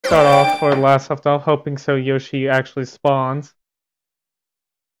start off where last left off, hoping so Yoshi actually spawns.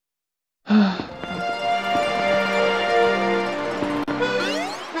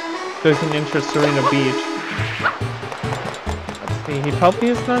 There's an interest Serena Beach. Let's see, he probably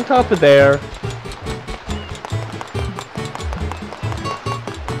isn't on top of there.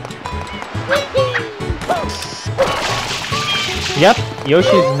 Yep,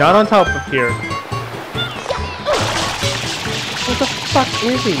 Yoshi's not on top of here. What the fuck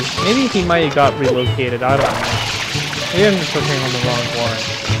is he? Maybe he might have got relocated, I don't know. Maybe I'm just looking on the wrong one.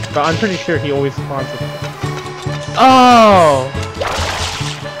 But I'm pretty sure he always spawns with... Oh!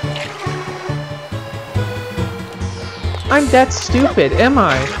 I'm that stupid, am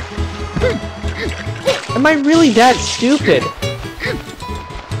I? Am I really that stupid?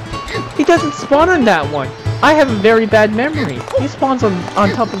 He doesn't spawn on that one. I have a very bad memory. He spawns on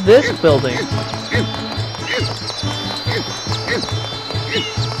top of this building.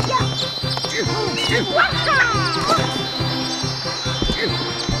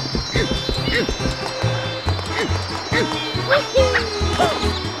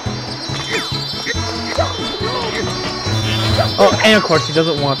 Oh, and of course he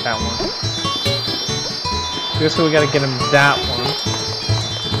doesn't want that one. So we gotta get him that one.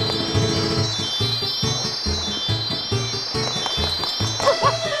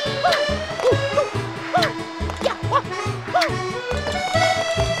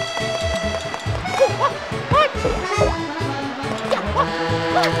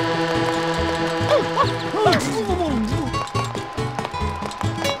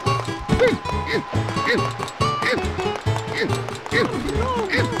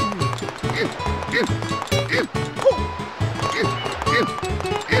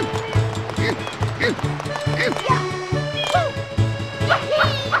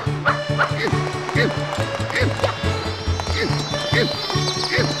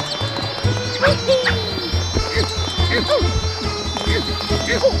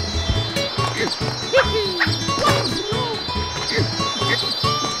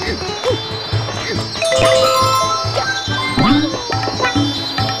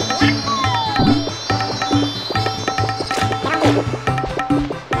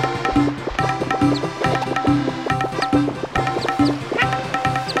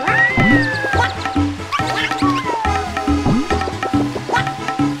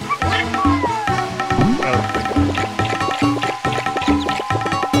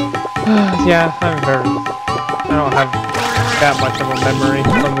 Yeah, I don't have that much of a memory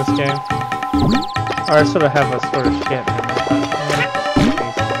from this game. Or I sort of have a sort of shit memory.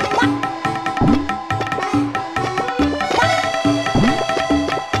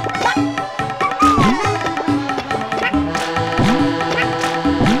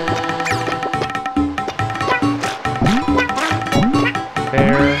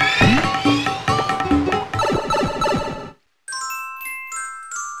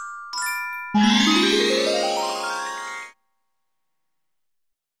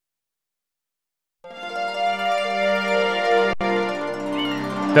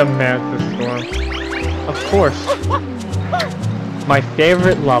 The Mantis Storm. Of course. My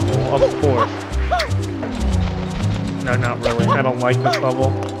favorite level, of course. No, not really. I don't like this level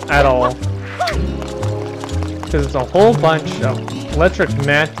at all. Because it's a whole bunch of electric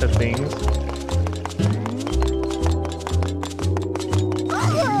manta things.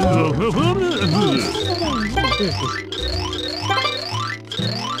 Jesus.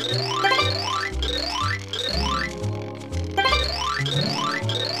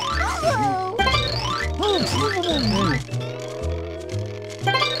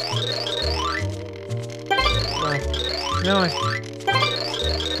 No,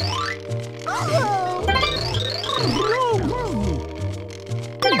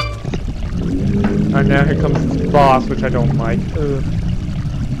 and now here comes the boss, which I don't like. Ugh.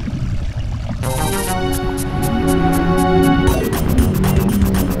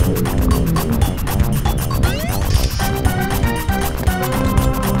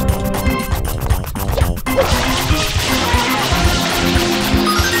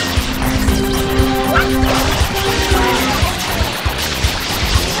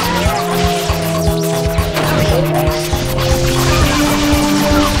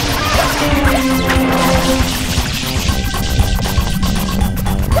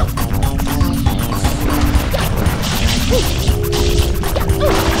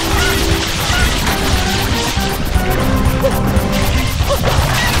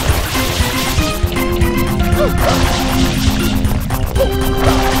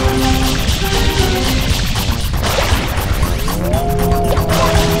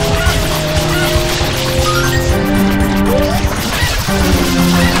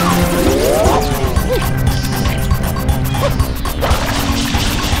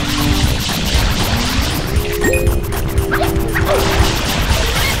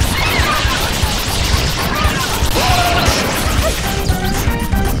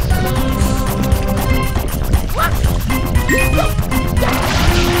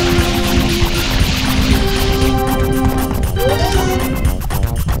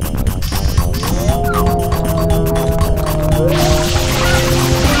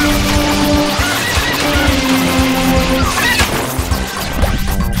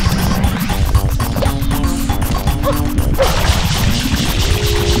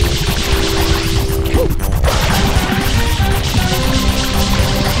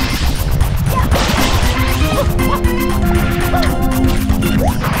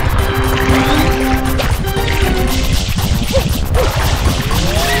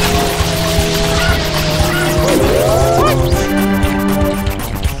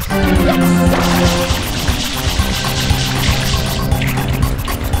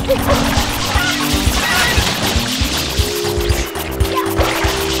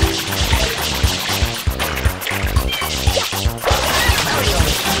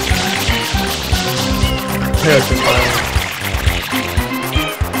 Here's the fire.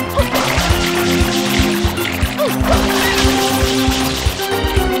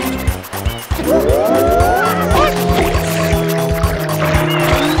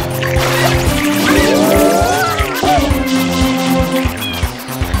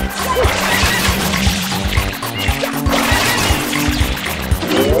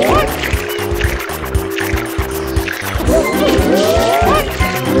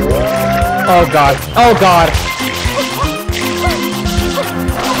 Oh god. Oh god.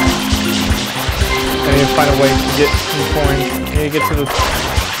 I need to find a way to get some coins. I need to get to the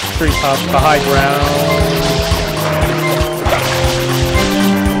treetop, the high ground.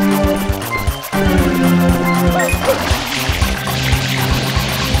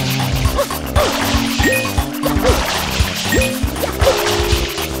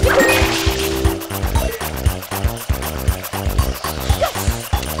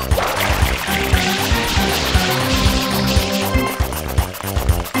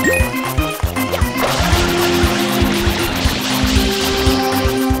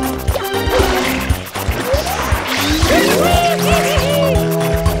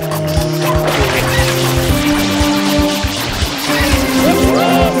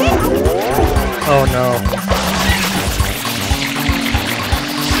 Oh no.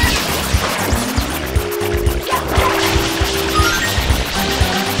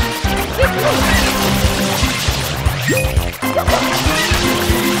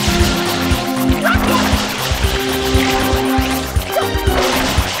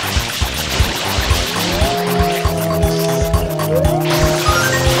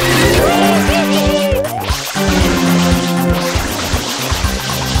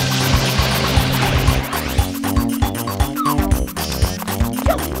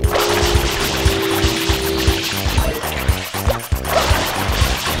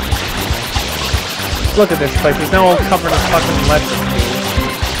 Look at this place, it's now all covered in fucking legend.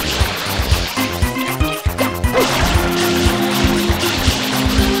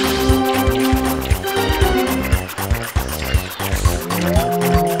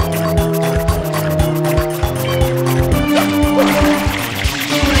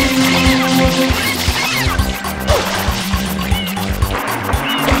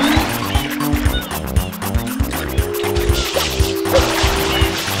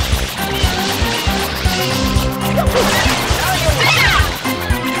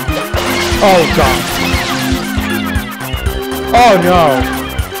 Oh god. Oh no.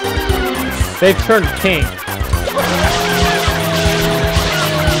 They've turned pink.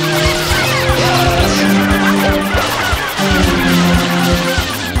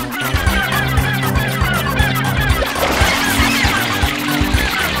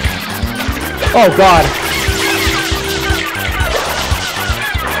 Oh god.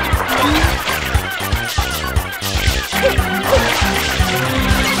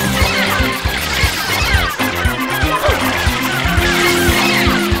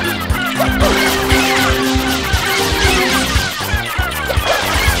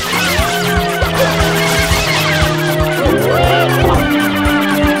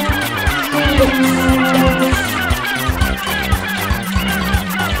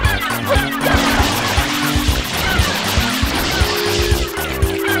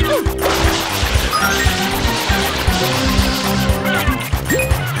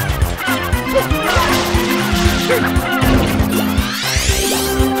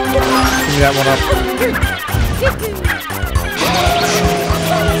 That one up.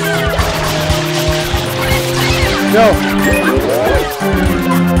 Go!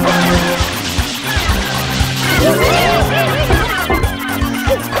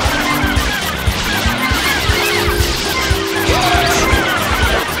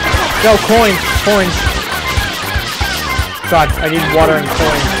 Go, coins! Coins! God, I need water and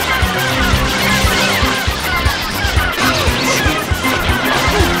coins.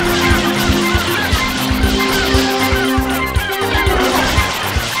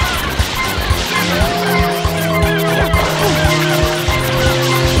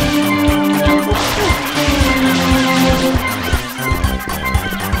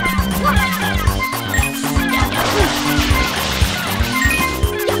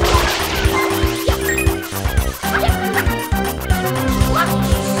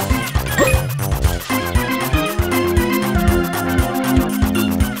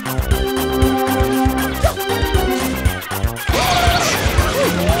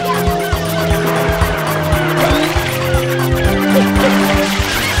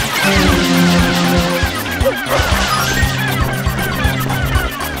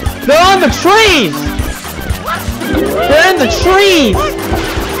 They're on the trees! They're in the trees!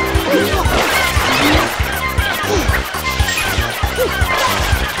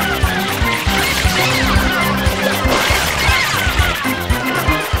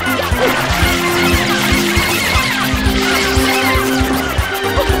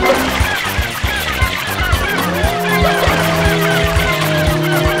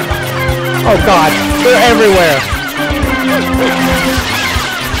 Oh god, they're everywhere.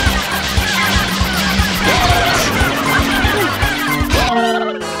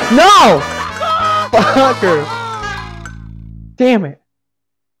 No! Fucker. Damn it.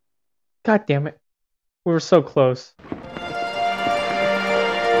 God damn it. We were so close.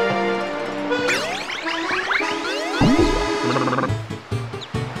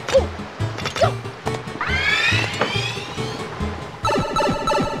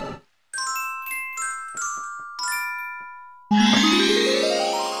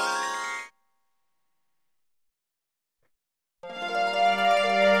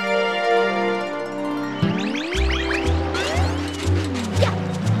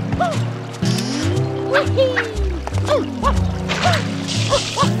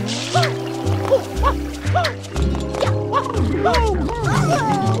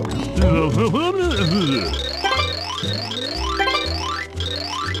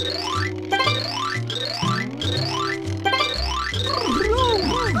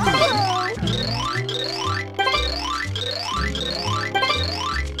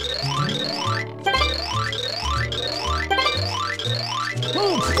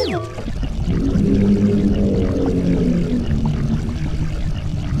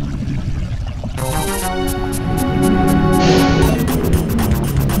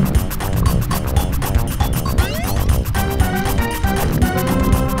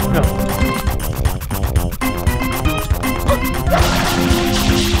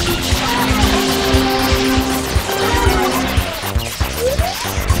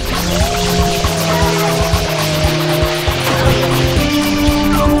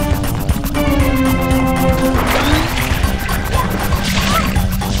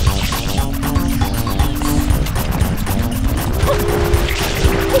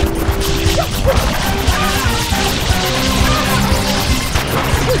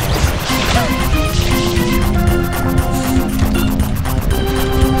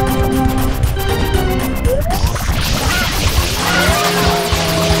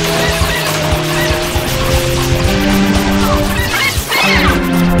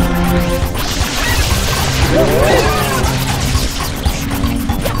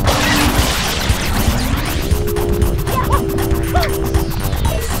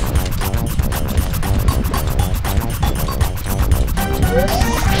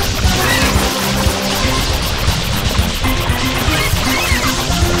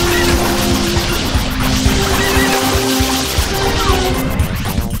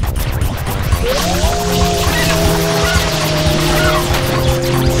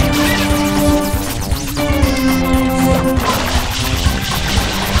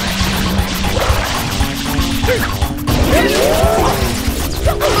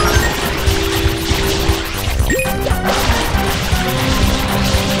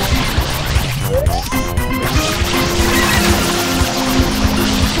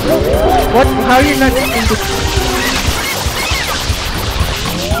 What? How are you not in the...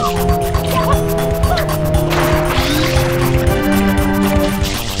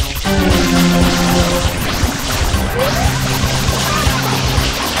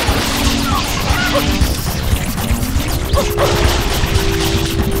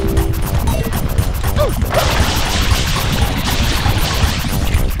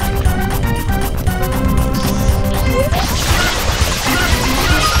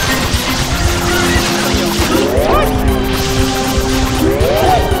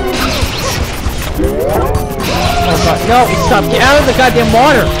 No, stop! Get out of the goddamn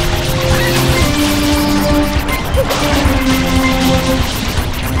water!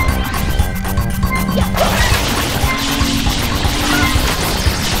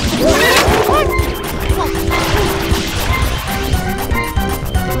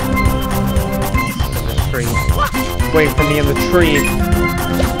 Tree. Wait for me in the tree.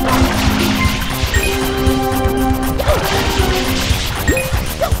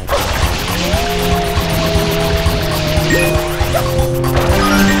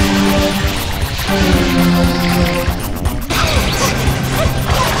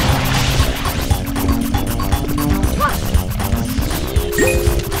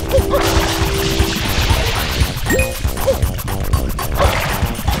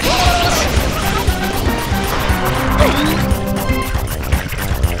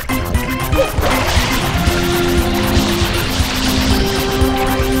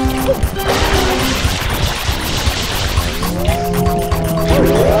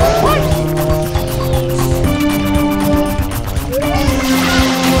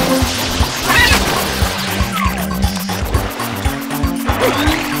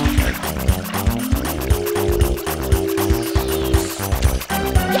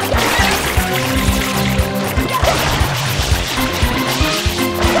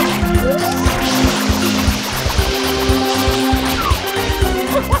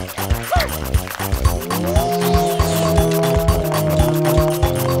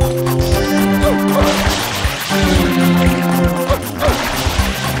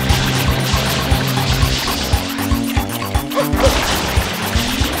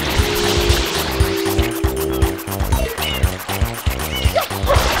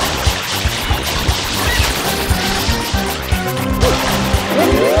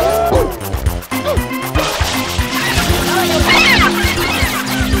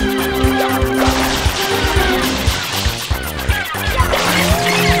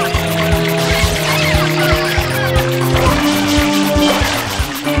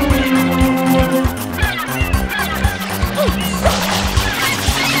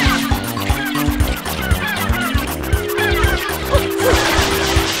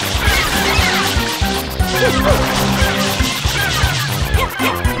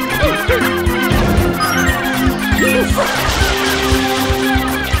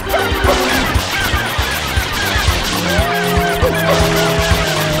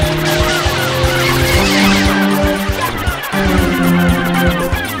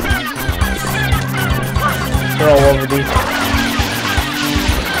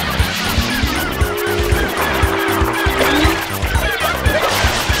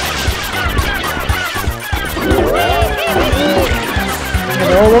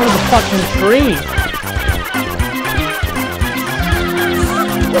 fucking tree!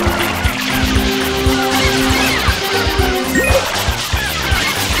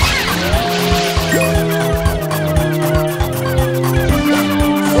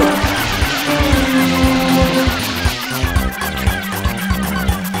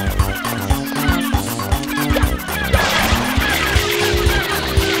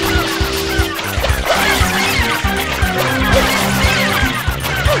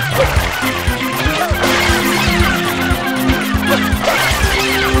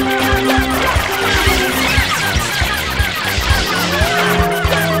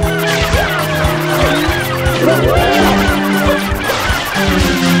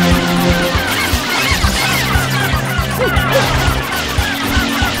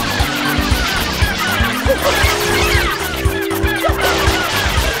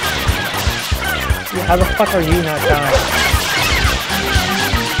 How the fuck are you not dying?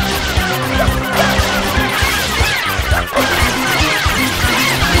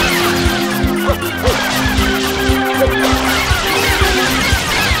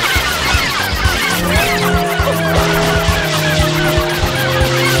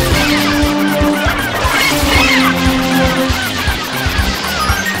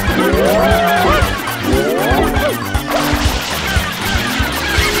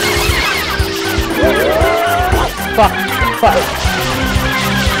 Fuck, fuck.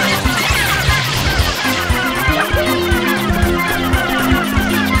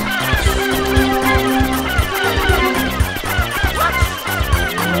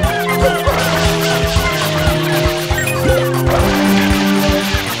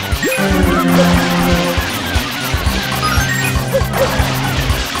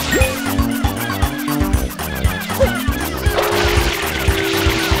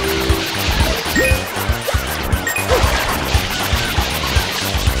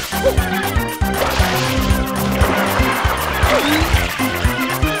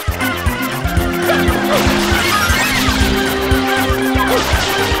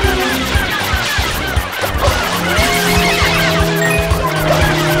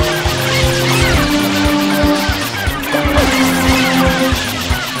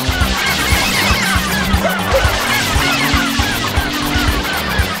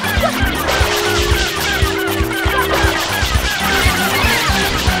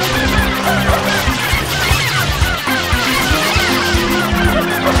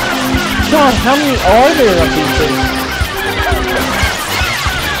 God, how many are there of these things?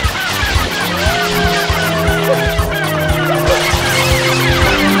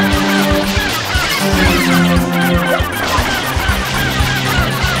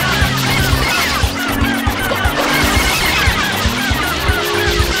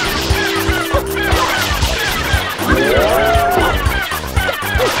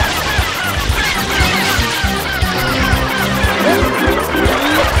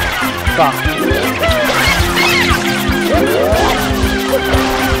 Fuck.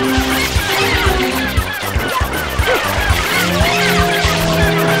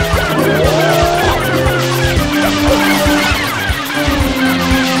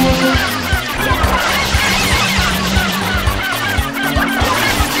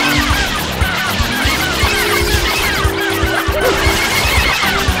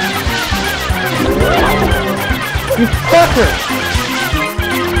 You fucker!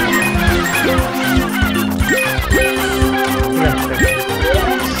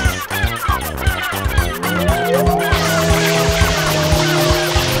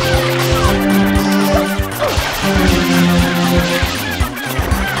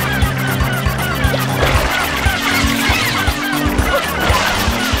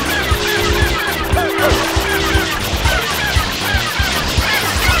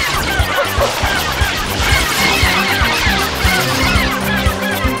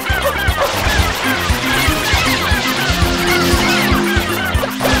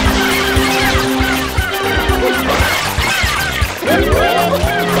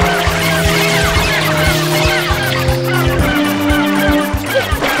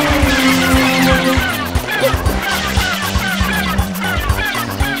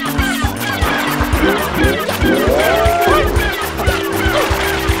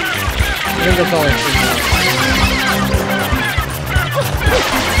 I think that's all I see now.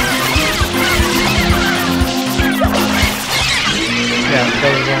 Yeah,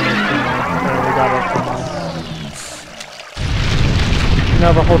 that was only 2 more. We got it.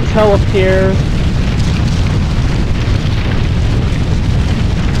 Now the hotel appears.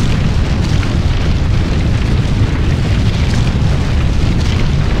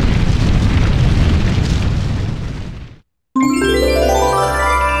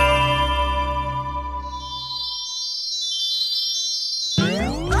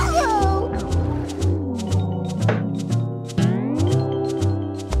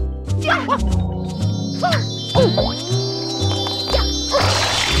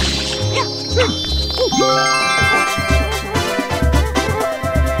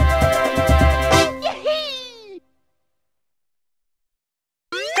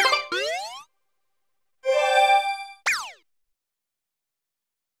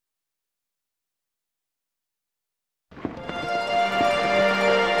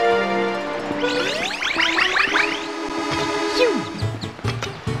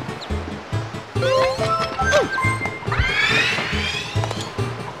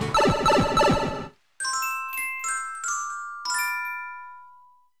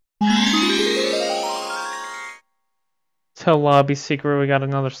 Tell lobby secret, we got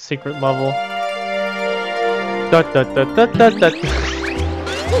another secret level. Dut dut dut dut dut dut.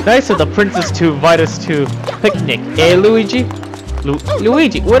 Nice of the princess to invite us to picnic. Eh, Luigi?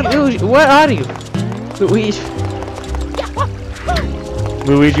 Luigi, what are you?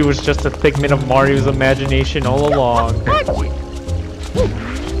 Luigi was just a figment of Mario's imagination all along.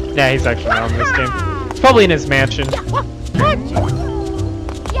 Nah, he's actually not in this game. He's probably in his mansion.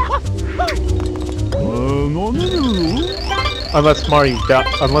 Unless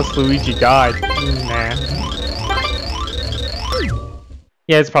Luigi died. Nah.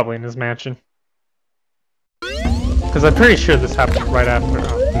 Yeah, it's probably in his mansion. Because I'm pretty sure this happened right after.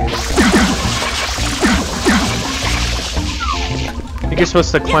 I think you're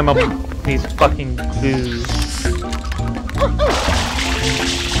supposed to climb up these fucking booze.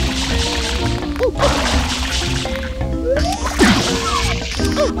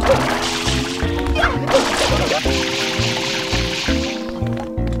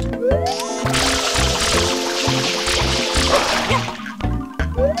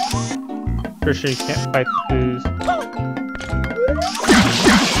 For sure you can't fight the booze.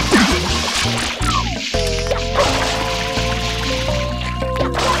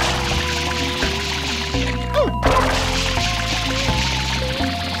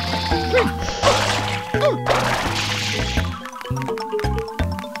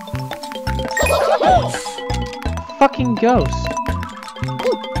 Fucking ghost.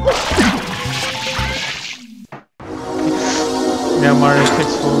 Now Mario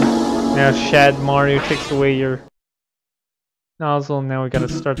takes full. Now Shad Mario takes away your nozzle. Now we gotta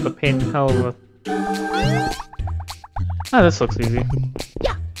start the pain in hell with. Ah, this looks easy.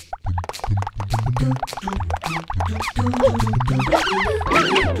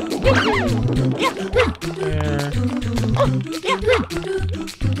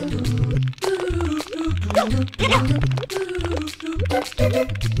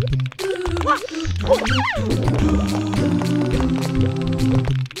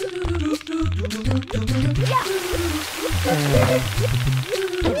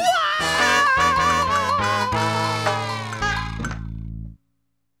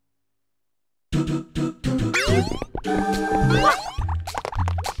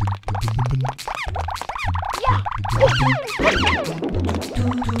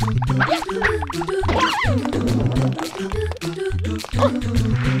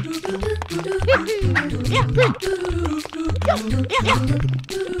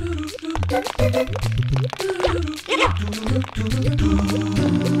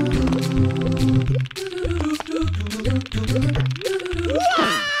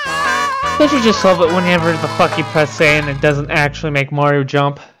 Don't you just love it whenever the fuck you press A and it doesn't actually make Mario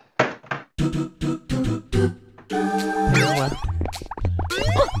jump? Of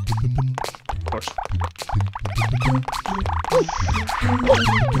course.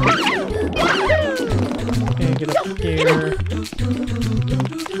 Okay, get up here.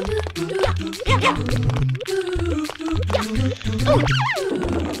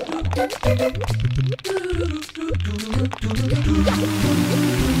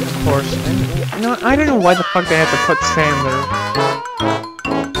 Of course. You know, I don't know why the fuck they had to put sand there.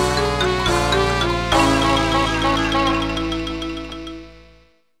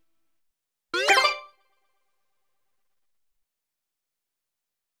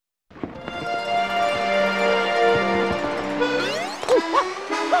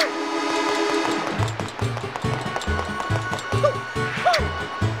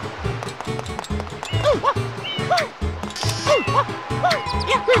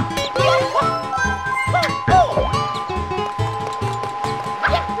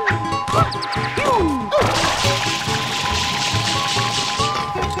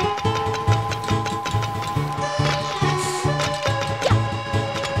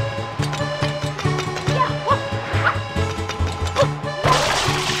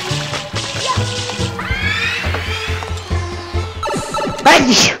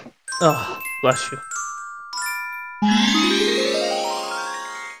 Oh, bless you.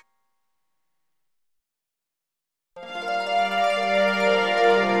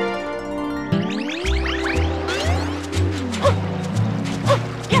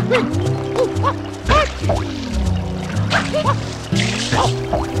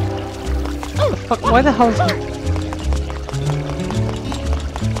 Fuck, why the hell is that?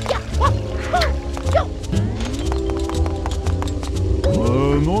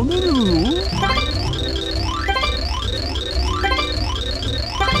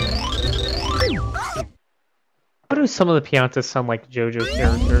 Why do some of the Piantas sound like JoJo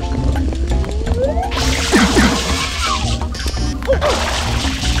characters?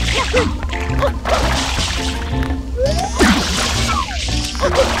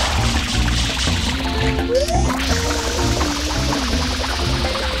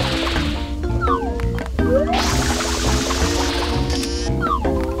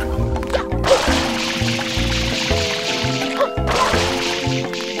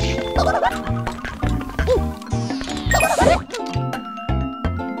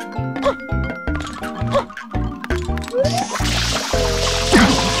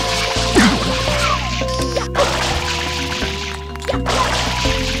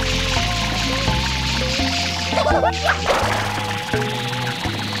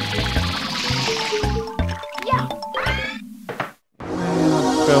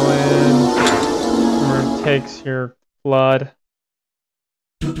 go in. Remember, it takes your blood.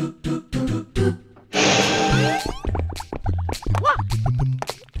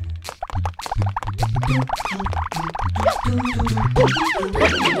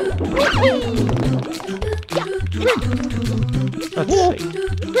 Let's see.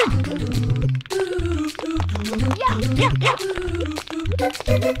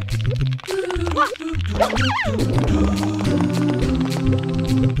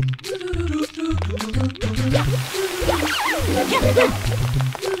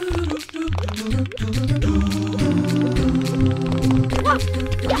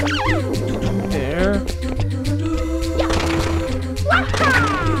 There.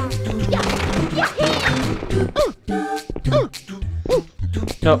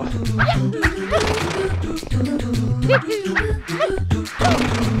 No.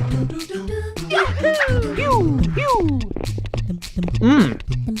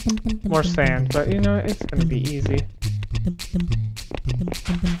 More sand, but you know, it's gonna be easy.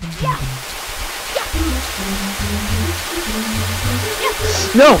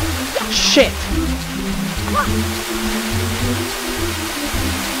 No! Shit!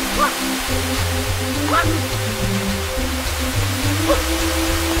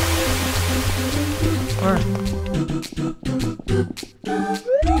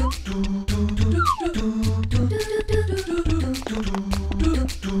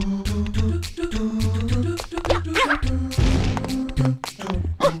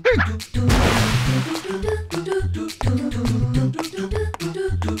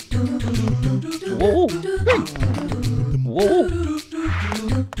 Whoa! Whoa!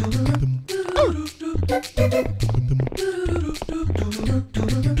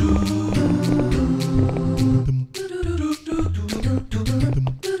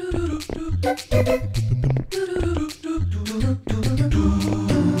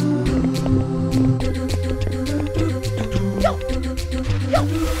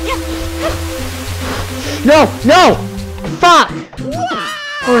 No! No! Fuck!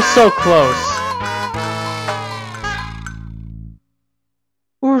 We're so close.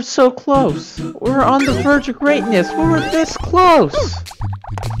 We're so close. We're on the verge of greatness. We were this close.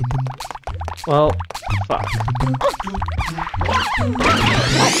 Well, fuck.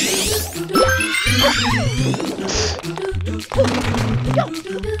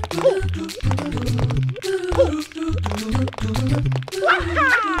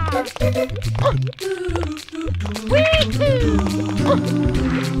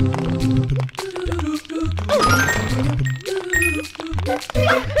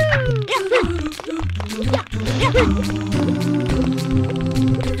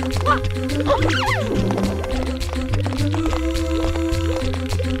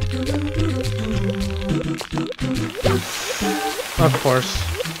 Of course.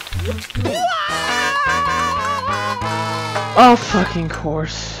 Oh, fucking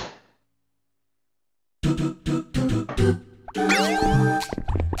course.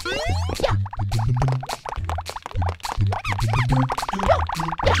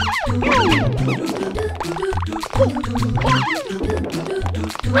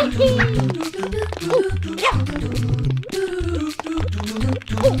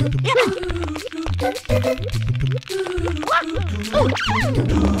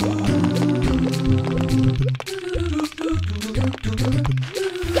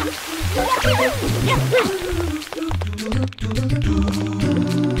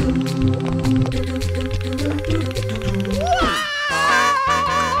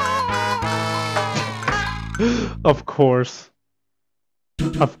 Of course.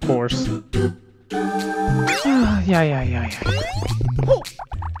 Of course. Yeah.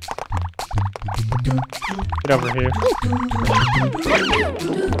 Get over here.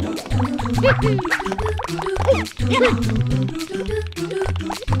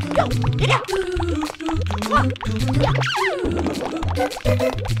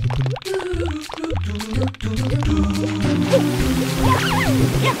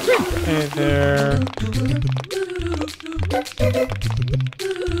 Hey there.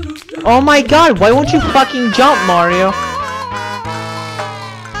 Oh my god, why won't you fucking jump, Mario?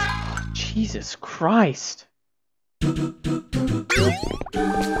 Jesus Christ.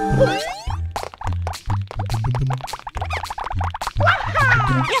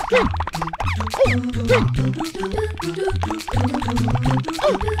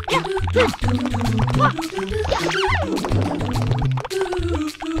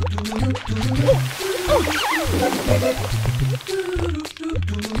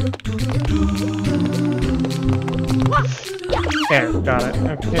 There, got it.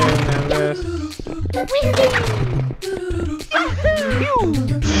 Okay, now this.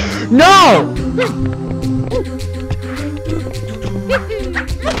 No!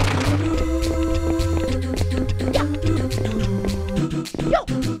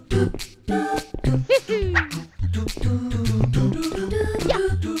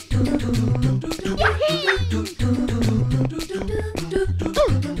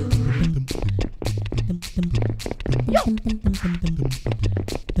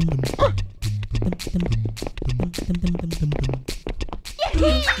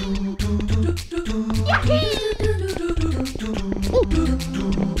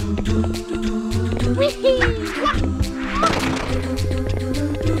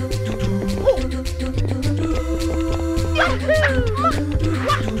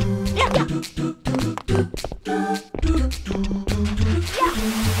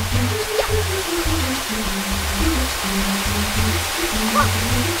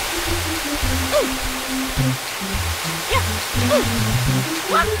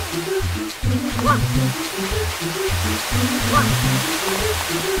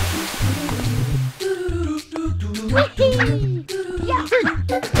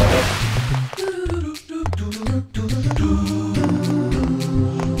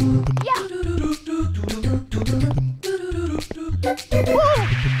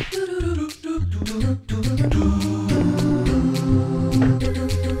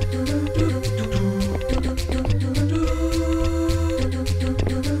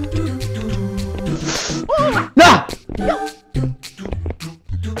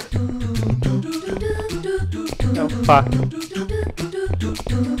 Oh, fuck.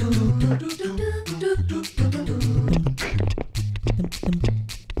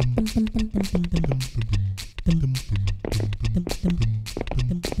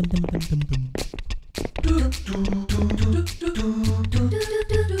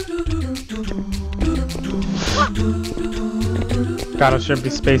 God, I should be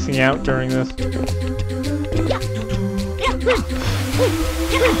spacing out during this.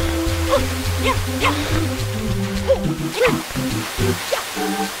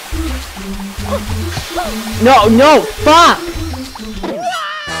 No, no, fuck!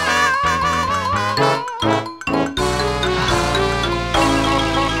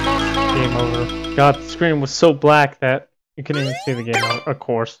 Game over. God, the screen was so black that you couldn't even see the game over, of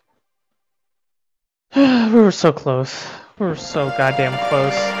course. We were so close. We were so goddamn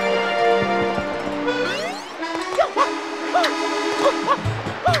close.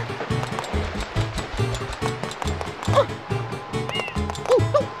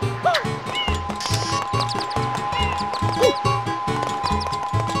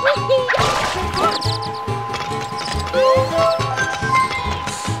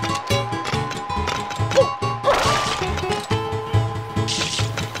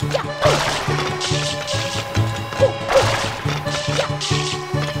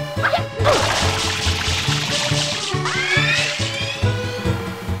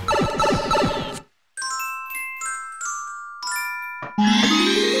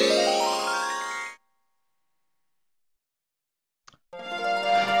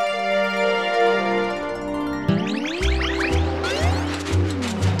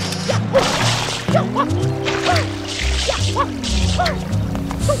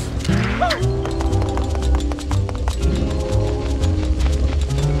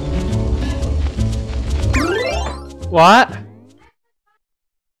 What?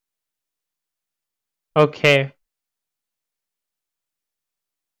 Okay.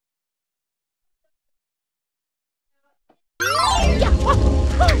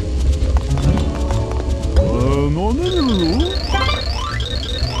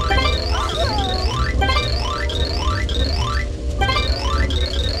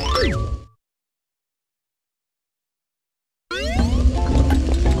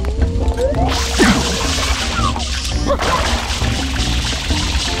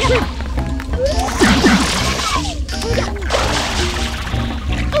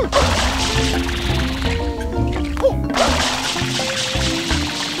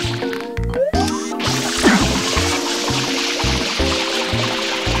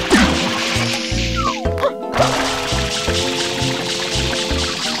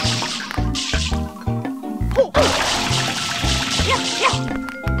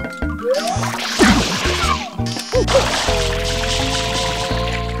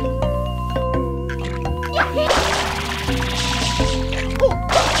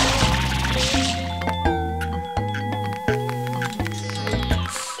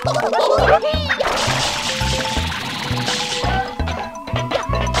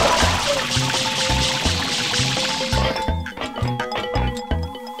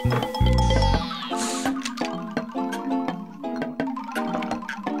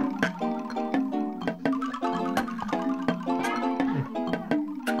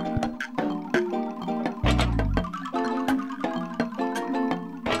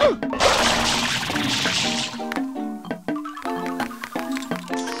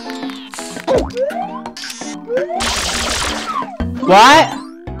 What?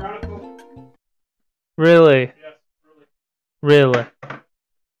 Really? Really?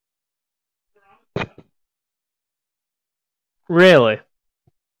 Really?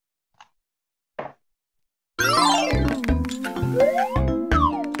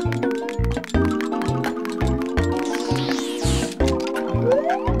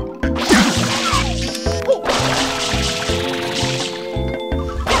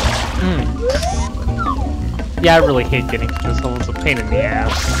 Yeah, I really hate getting to this level. It's a pain in the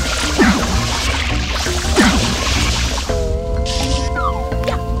ass.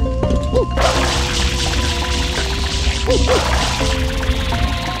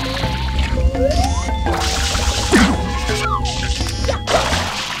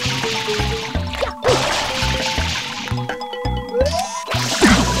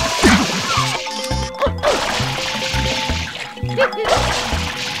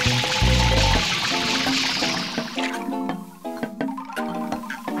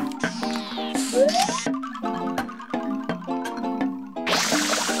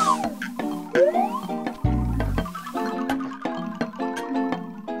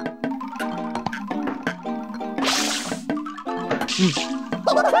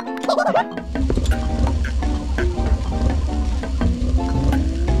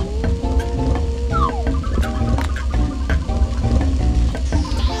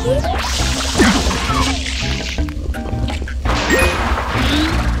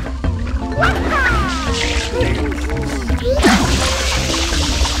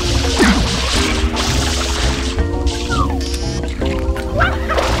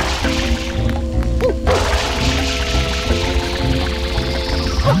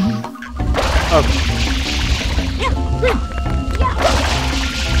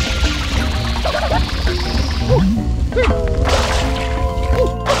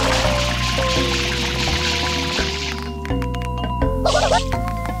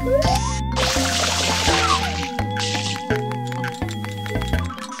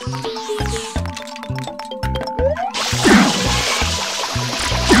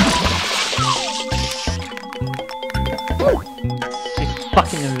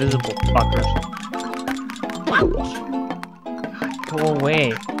 Fucking invisible fuckers. God, go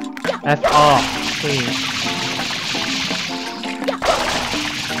away. F off, please.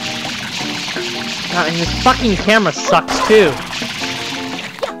 God, and this fucking camera sucks too.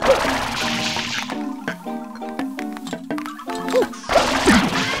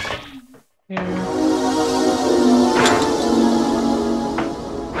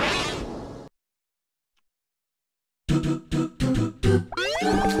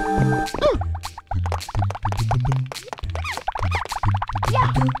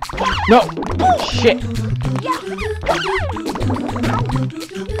 No! Shit!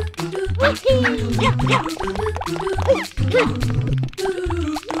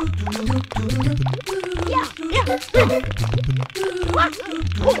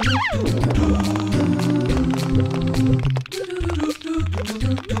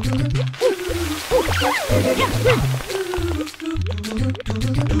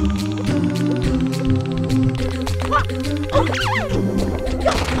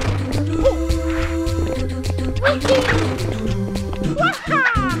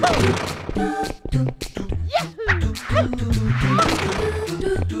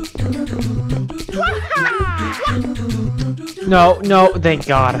 No, no, thank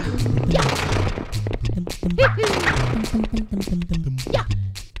God.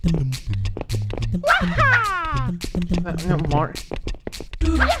 No more.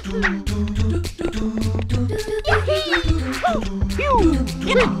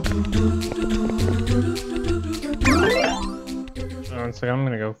 One second, I'm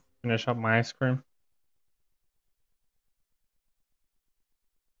gonna go finish up my ice cream.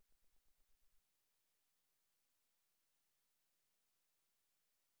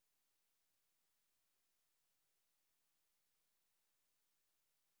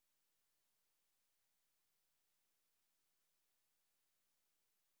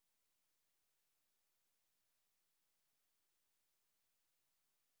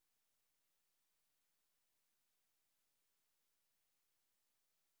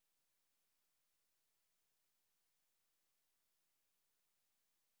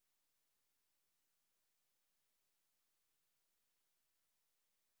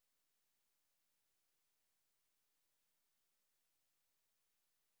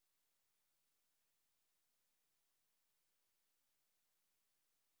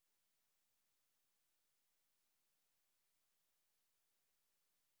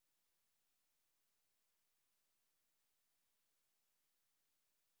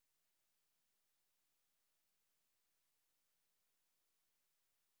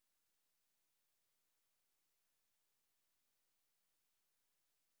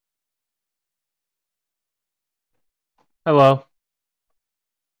 Hello.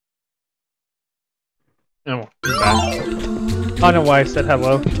 Oh, I don't know why I said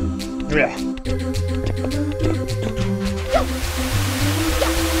hello. Yeah.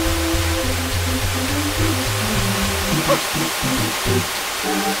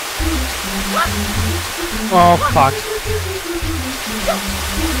 Oh, fuck.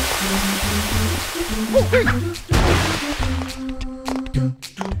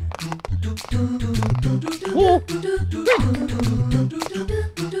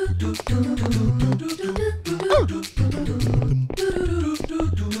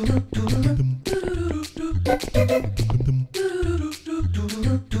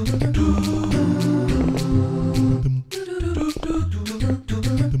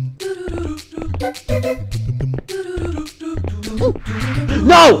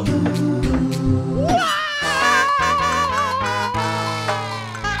 No!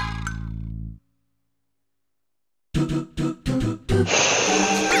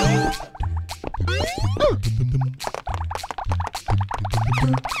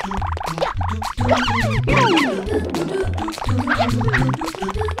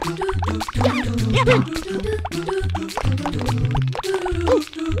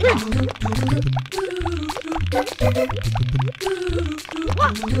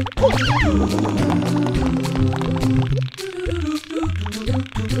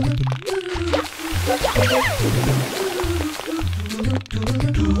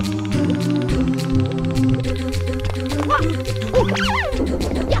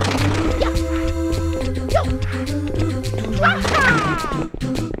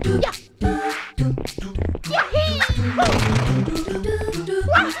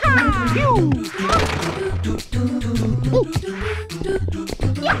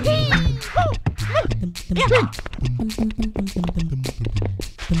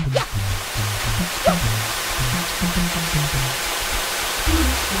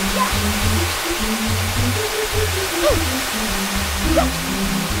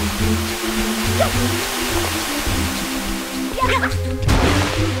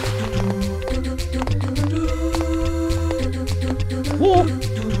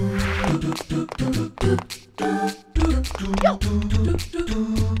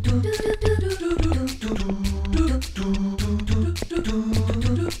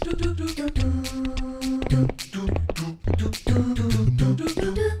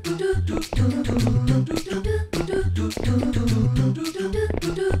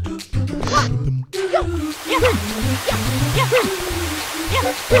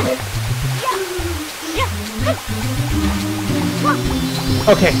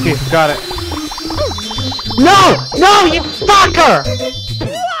 Okay, phew, got it. No! No, you fucker!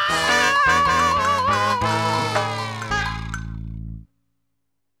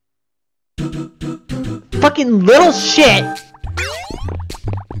 Fucking little shit!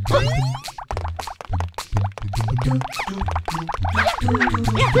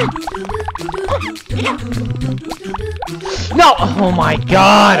 No! Oh my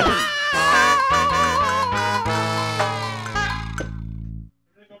god!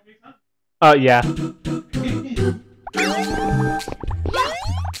 Yeah.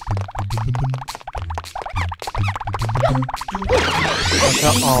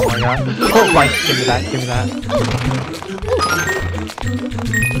 Oh my god. Oh, right, give me that, give me that.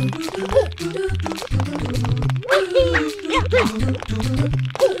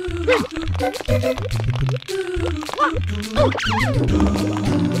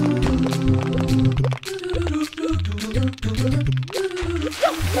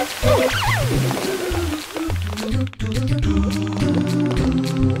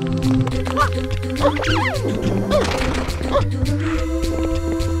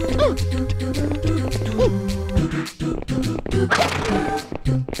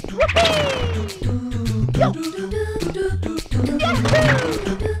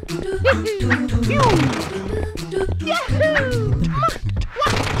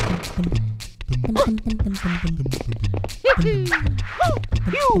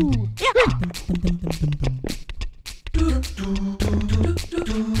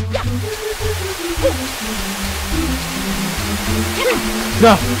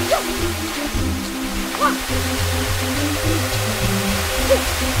 No!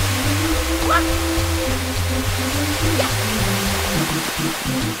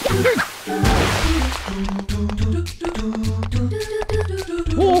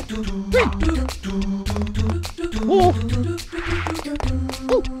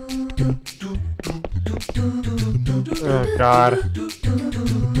 Oh god.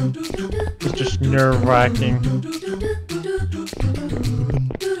 It's just nerve-wracking.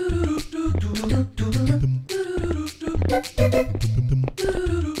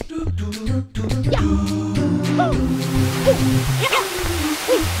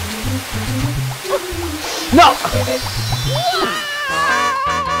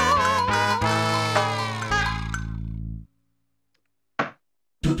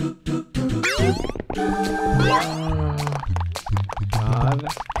 God.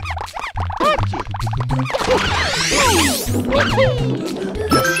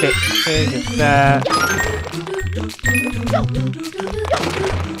 Get that.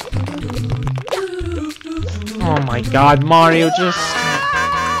 Oh my God, Mario, just...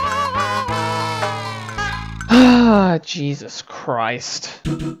 Ah, Jesus Christ.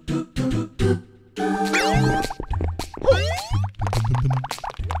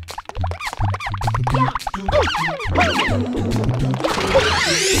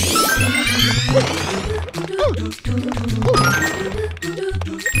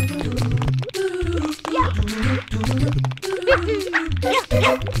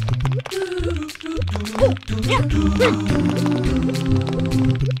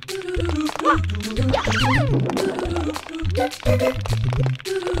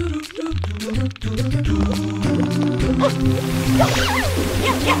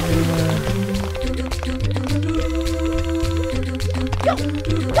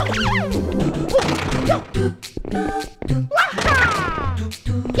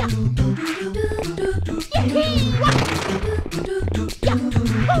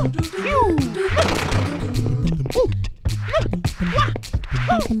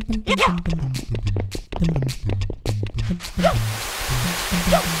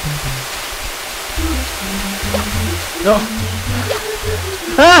 No.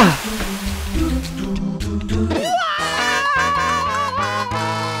 Ah!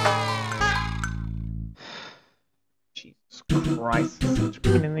 Jesus Christ, such a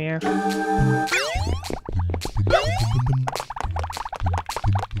pain in the ass.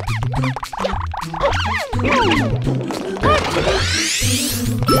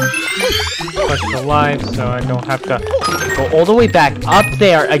 Push the life so I don't have to go all the way back up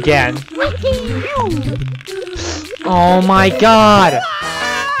there again. Oh my God!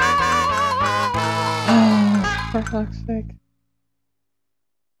 For fuck's sake.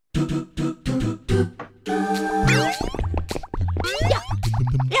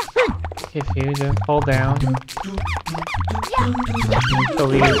 If you just fall down. Kill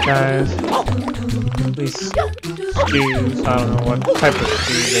these guys. These stews. I don't know what type of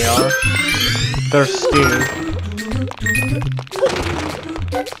stew they are. They're stew.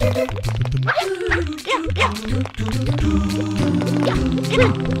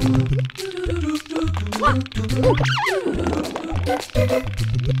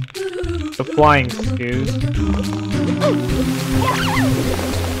 The flying stews.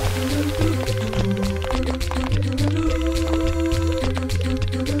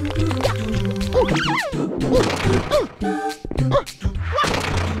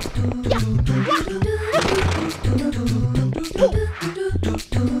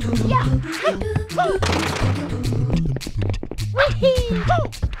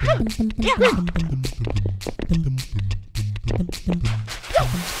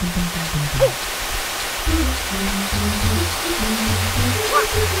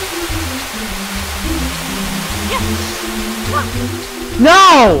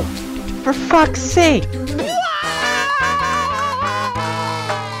 No! For fuck's sake!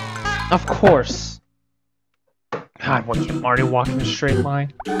 Of course. God, what, can't Mario walk in a straight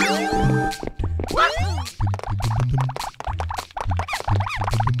line?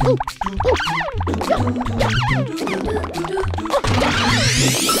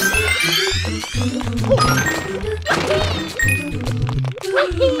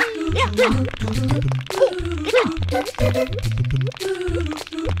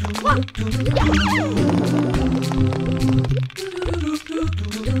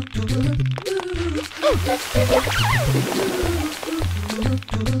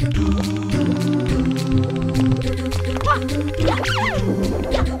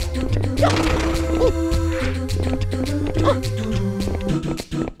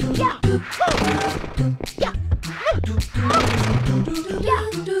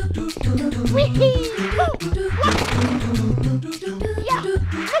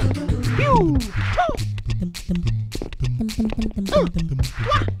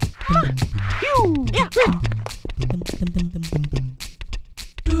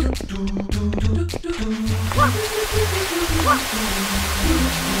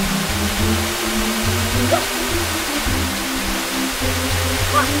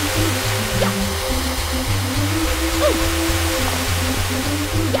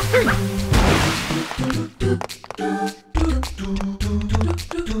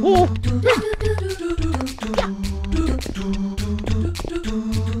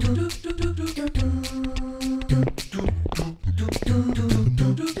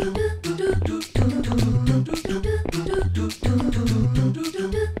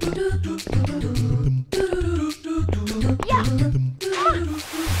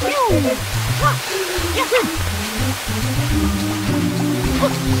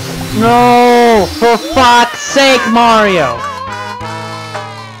 No! For fuck's sake, Mario!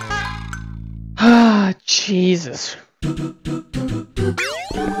 Ah, Jesus.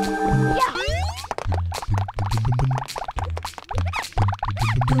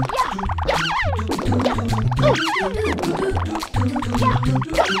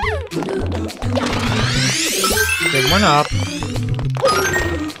 Good one up.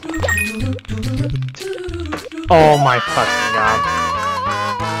 Oh my fucking god.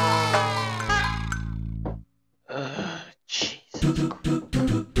 Jesus.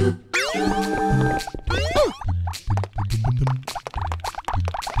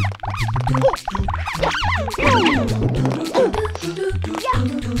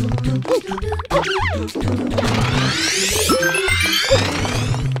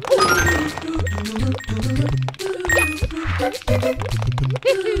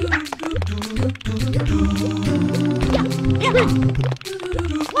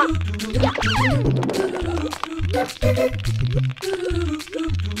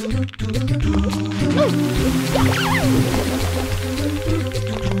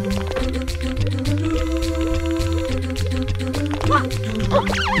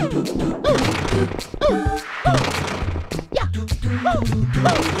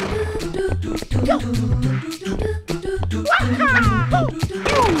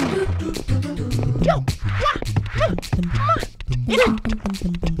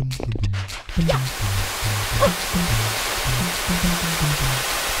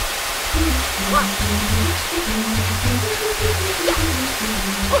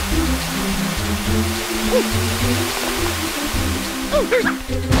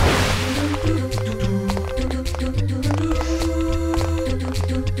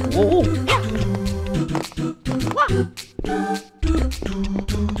 Whoa.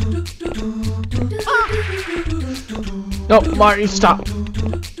 No, Mario, stop.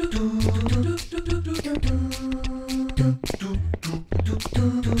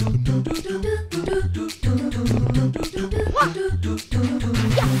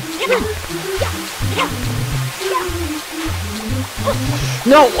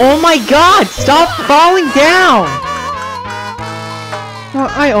 No, oh my god, stop falling down! No,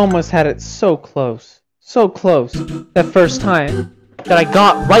 I almost had it so close. So close. That first time. That I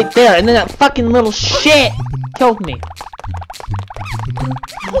got right there, and then that fucking little shit killed me.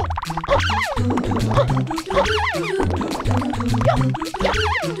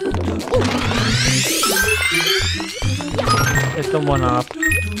 Hit the one up.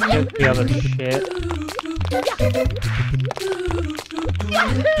 Get the other shit.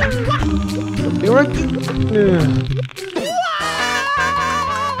 Be right.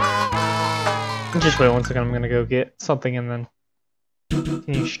 Just wait 1 second, I'm gonna go get something and then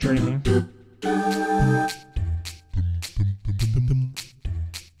continue streaming.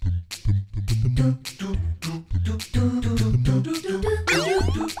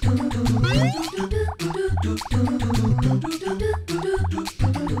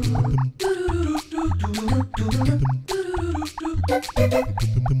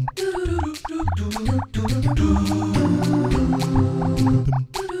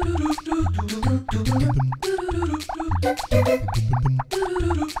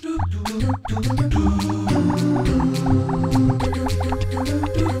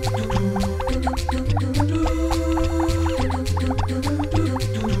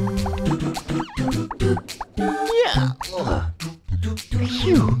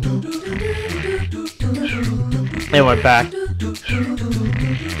 It went back.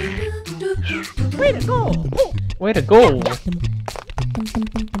 Way to go! Way to go!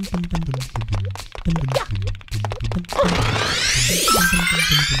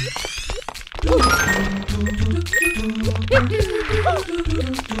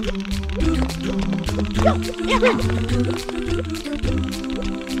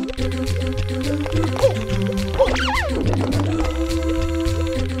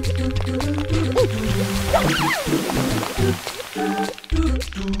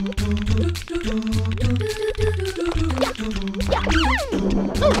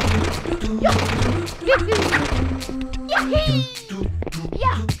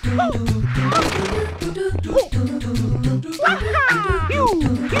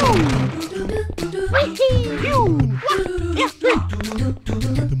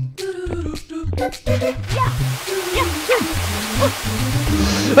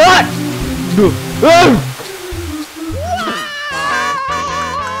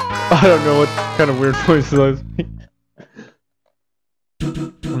 I don't know what kind of weird voice that was.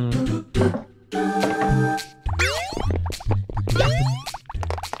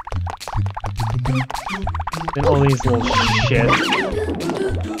 And all these little shit.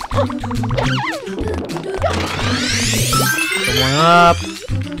 Going up.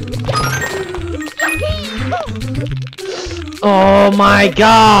 Oh my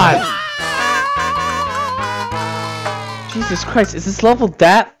god! Jesus Christ, is this level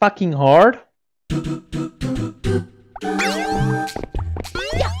that fucking hard?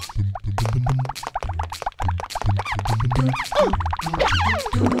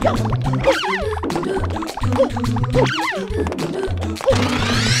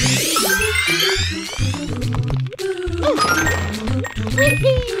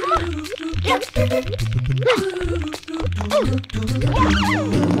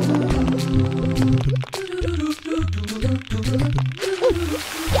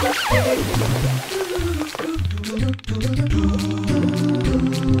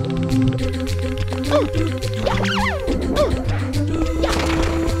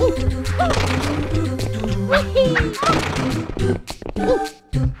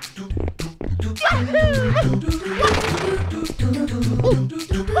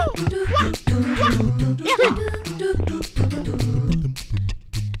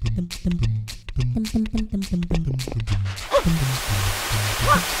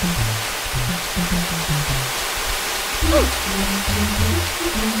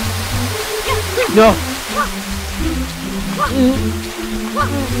 No.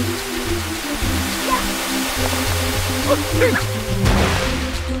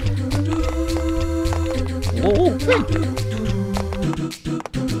 Whoa.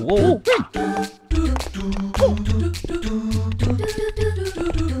 Whoa.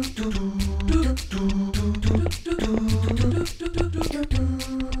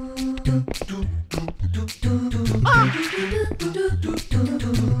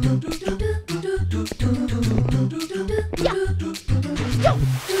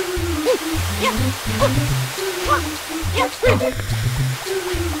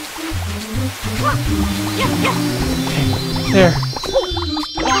 There.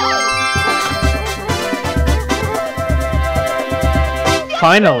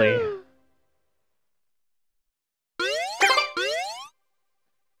 Finally.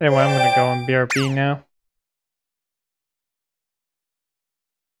 Anyway, I'm gonna go on BRB now.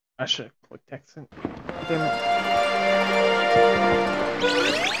 I should have clicked exit. Damn it.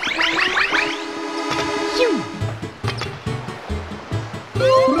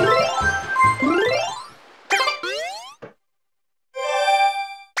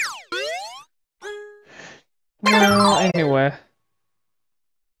 No, anyway.